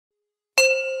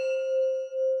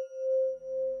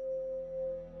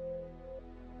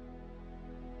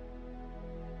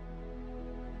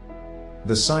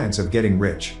The Science of Getting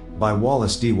Rich, by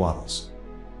Wallace D. Wattles.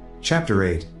 Chapter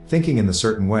 8, Thinking in the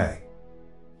Certain Way.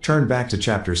 Turn back to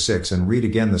Chapter 6 and read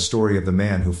again the story of the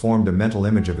man who formed a mental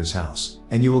image of his house,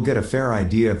 and you will get a fair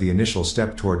idea of the initial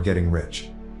step toward getting rich.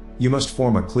 You must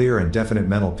form a clear and definite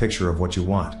mental picture of what you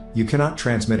want. You cannot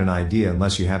transmit an idea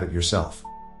unless you have it yourself.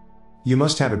 You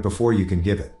must have it before you can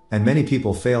give it, and many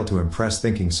people fail to impress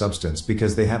thinking substance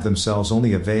because they have themselves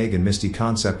only a vague and misty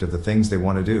concept of the things they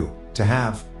want to do, to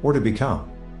have, or to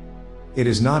become. It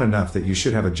is not enough that you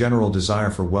should have a general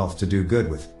desire for wealth to do good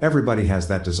with. Everybody has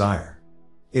that desire.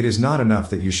 It is not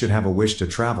enough that you should have a wish to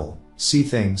travel, see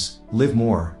things, live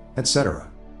more,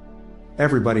 etc.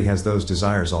 Everybody has those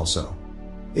desires also.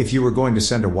 If you were going to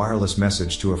send a wireless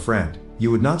message to a friend,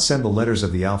 you would not send the letters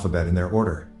of the alphabet in their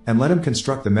order, and let him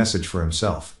construct the message for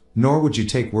himself, nor would you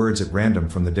take words at random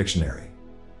from the dictionary.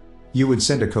 You would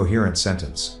send a coherent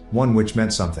sentence, one which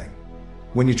meant something.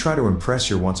 When you try to impress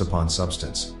your wants upon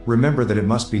substance, remember that it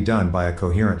must be done by a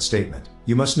coherent statement.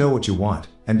 You must know what you want,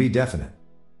 and be definite.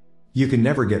 You can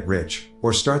never get rich,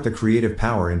 or start the creative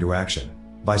power into action,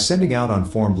 by sending out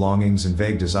unformed longings and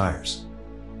vague desires.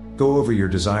 Go over your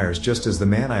desires just as the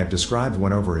man I have described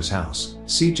went over his house.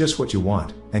 See just what you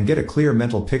want, and get a clear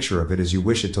mental picture of it as you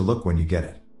wish it to look when you get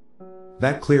it.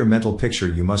 That clear mental picture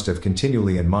you must have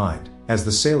continually in mind, as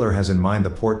the sailor has in mind the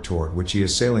port toward which he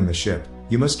is sailing the ship.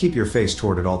 You must keep your face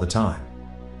toward it all the time.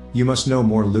 You must no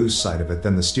more lose sight of it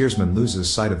than the steersman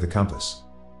loses sight of the compass.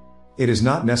 It is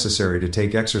not necessary to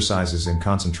take exercises in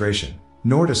concentration,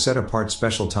 nor to set apart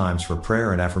special times for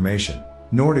prayer and affirmation,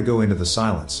 nor to go into the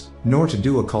silence, nor to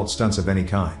do occult stunts of any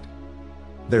kind.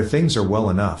 Their things are well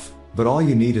enough, but all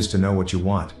you need is to know what you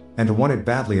want, and to want it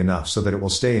badly enough so that it will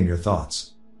stay in your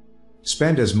thoughts.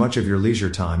 Spend as much of your leisure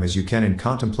time as you can in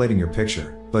contemplating your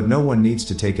picture, but no one needs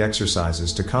to take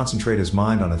exercises to concentrate his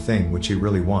mind on a thing which he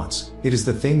really wants. It is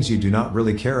the things you do not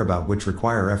really care about which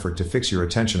require effort to fix your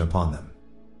attention upon them.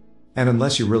 And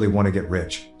unless you really want to get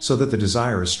rich, so that the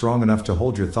desire is strong enough to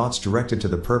hold your thoughts directed to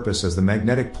the purpose as the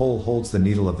magnetic pole holds the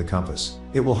needle of the compass,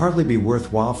 it will hardly be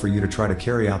worthwhile for you to try to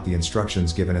carry out the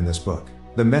instructions given in this book.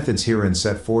 The methods herein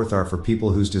set forth are for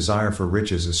people whose desire for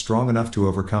riches is strong enough to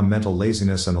overcome mental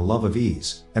laziness and a love of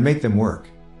ease, and make them work.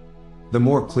 The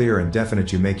more clear and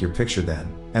definite you make your picture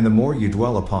then, and the more you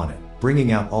dwell upon it,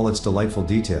 bringing out all its delightful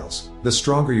details, the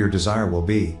stronger your desire will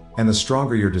be, and the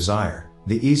stronger your desire,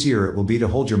 the easier it will be to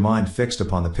hold your mind fixed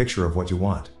upon the picture of what you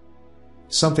want.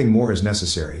 Something more is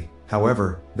necessary,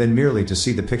 however, than merely to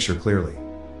see the picture clearly.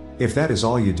 If that is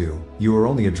all you do, you are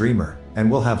only a dreamer, and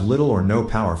will have little or no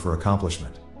power for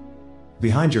accomplishment.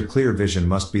 Behind your clear vision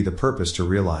must be the purpose to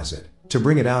realize it, to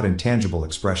bring it out in tangible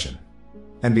expression.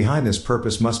 And behind this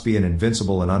purpose must be an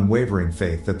invincible and unwavering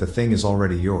faith that the thing is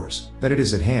already yours, that it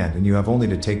is at hand and you have only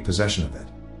to take possession of it.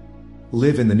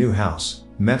 Live in the new house,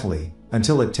 mentally,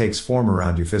 until it takes form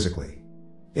around you physically.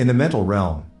 In the mental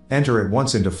realm, enter at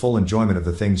once into full enjoyment of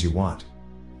the things you want.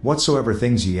 Whatsoever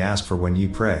things ye ask for when ye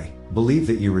pray, believe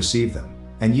that ye receive them,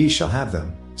 and ye shall have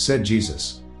them, said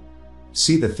Jesus.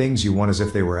 See the things you want as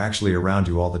if they were actually around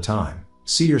you all the time.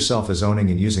 See yourself as owning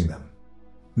and using them.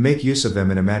 Make use of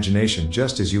them in imagination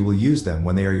just as you will use them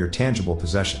when they are your tangible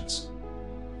possessions.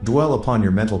 Dwell upon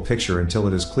your mental picture until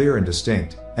it is clear and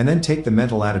distinct, and then take the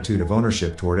mental attitude of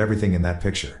ownership toward everything in that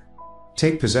picture.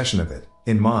 Take possession of it,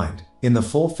 in mind, in the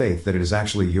full faith that it is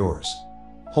actually yours.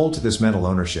 Hold to this mental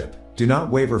ownership, do not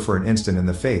waver for an instant in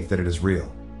the faith that it is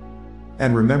real.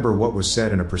 And remember what was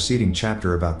said in a preceding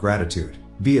chapter about gratitude,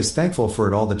 be as thankful for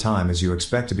it all the time as you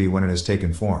expect to be when it has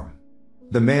taken form.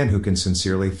 The man who can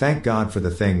sincerely thank God for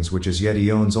the things which as yet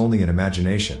he owns only in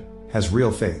imagination, has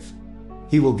real faith.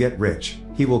 He will get rich,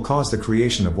 he will cause the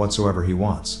creation of whatsoever he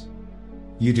wants.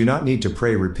 You do not need to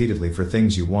pray repeatedly for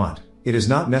things you want. It is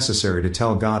not necessary to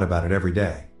tell God about it every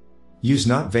day. Use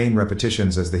not vain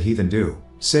repetitions as the heathen do,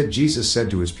 said Jesus said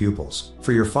to his pupils,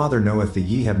 for your Father knoweth that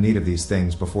ye have need of these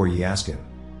things before ye ask him.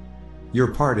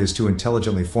 Your part is to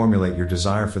intelligently formulate your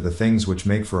desire for the things which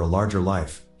make for a larger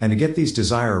life, and to get these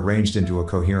desire arranged into a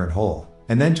coherent whole,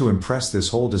 and then to impress this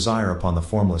whole desire upon the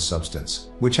formless substance,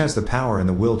 which has the power and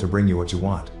the will to bring you what you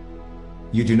want.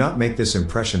 You do not make this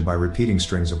impression by repeating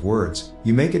strings of words,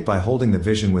 you make it by holding the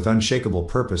vision with unshakable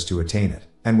purpose to attain it,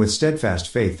 and with steadfast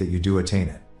faith that you do attain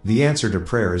it. The answer to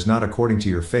prayer is not according to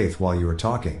your faith while you are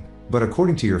talking, but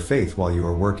according to your faith while you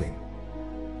are working.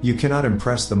 You cannot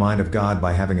impress the mind of God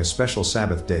by having a special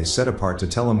Sabbath day set apart to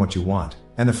tell him what you want,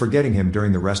 and the forgetting him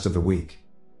during the rest of the week.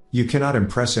 You cannot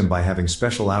impress him by having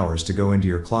special hours to go into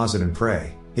your closet and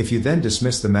pray, if you then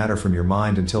dismiss the matter from your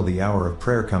mind until the hour of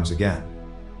prayer comes again.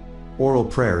 Oral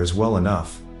prayer is well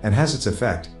enough, and has its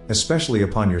effect, especially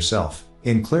upon yourself,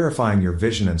 in clarifying your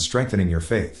vision and strengthening your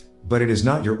faith, but it is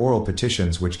not your oral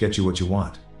petitions which get you what you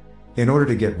want. In order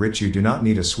to get rich, you do not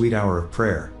need a sweet hour of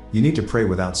prayer, you need to pray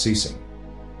without ceasing.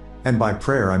 And by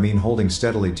prayer I mean holding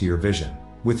steadily to your vision,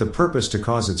 with the purpose to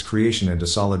cause its creation into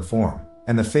solid form,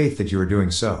 and the faith that you are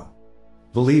doing so.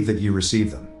 Believe that you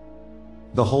receive them.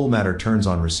 The whole matter turns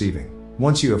on receiving,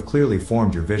 once you have clearly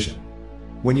formed your vision.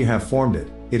 When you have formed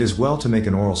it, it is well to make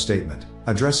an oral statement,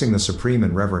 addressing the supreme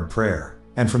and reverent prayer,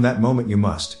 and from that moment you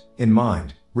must, in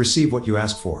mind, receive what you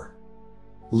ask for.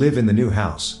 Live in the new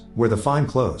house, wear the fine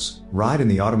clothes, ride in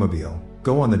the automobile,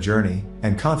 go on the journey,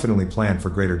 and confidently plan for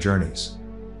greater journeys.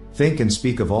 Think and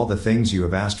speak of all the things you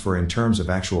have asked for in terms of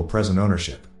actual present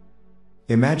ownership.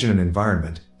 Imagine an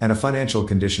environment and a financial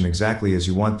condition exactly as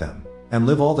you want them, and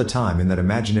live all the time in that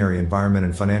imaginary environment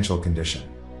and financial condition.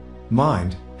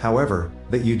 Mind, however,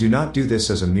 that you do not do this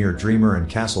as a mere dreamer and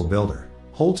castle builder.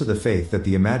 Hold to the faith that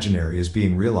the imaginary is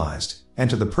being realized, and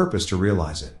to the purpose to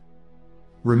realize it.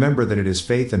 Remember that it is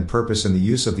faith and purpose in the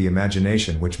use of the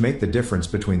imagination which make the difference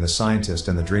between the scientist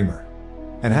and the dreamer.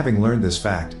 And having learned this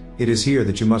fact, it is here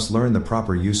that you must learn the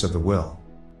proper use of the will.